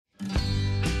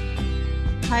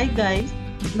Hi guys,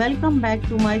 welcome back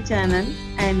to my channel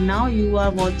and now you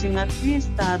are watching a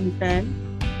 3-star hotel.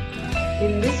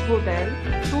 In this hotel,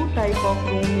 two type of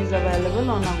room is available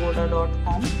on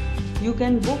agoda.com. You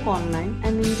can book online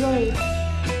and enjoy it.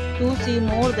 To see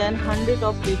more than 100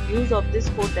 of reviews of this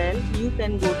hotel, you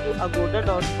can go to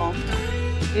agoda.com.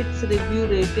 Its review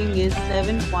rating is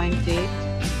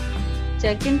 7.8.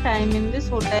 Check-in time in this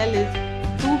hotel is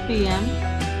 2 p.m.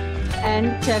 and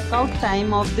checkout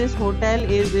time of this hotel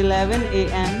is 11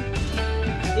 a.m.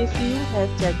 If you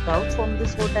have checked out from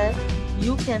this hotel,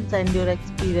 you can send your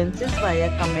experiences via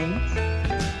comments.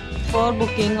 For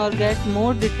booking or get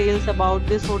more details about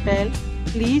this hotel,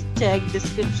 please check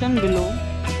description below.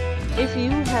 If you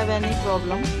have any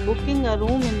problem booking a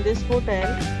room in this hotel,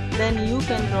 then you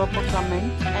can drop a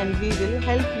comment and we will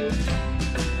help you.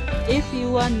 If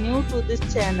you are new to this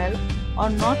channel or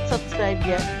not subscribed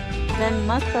yet, then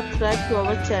must subscribe to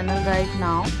our channel right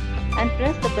now and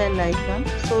press the bell icon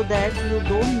so that you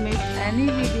don't miss any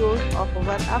videos of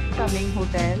our upcoming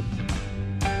hotel.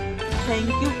 Thank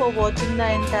you for watching the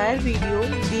entire video.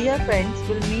 Dear friends,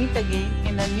 we'll meet again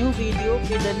in a new video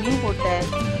with a new hotel.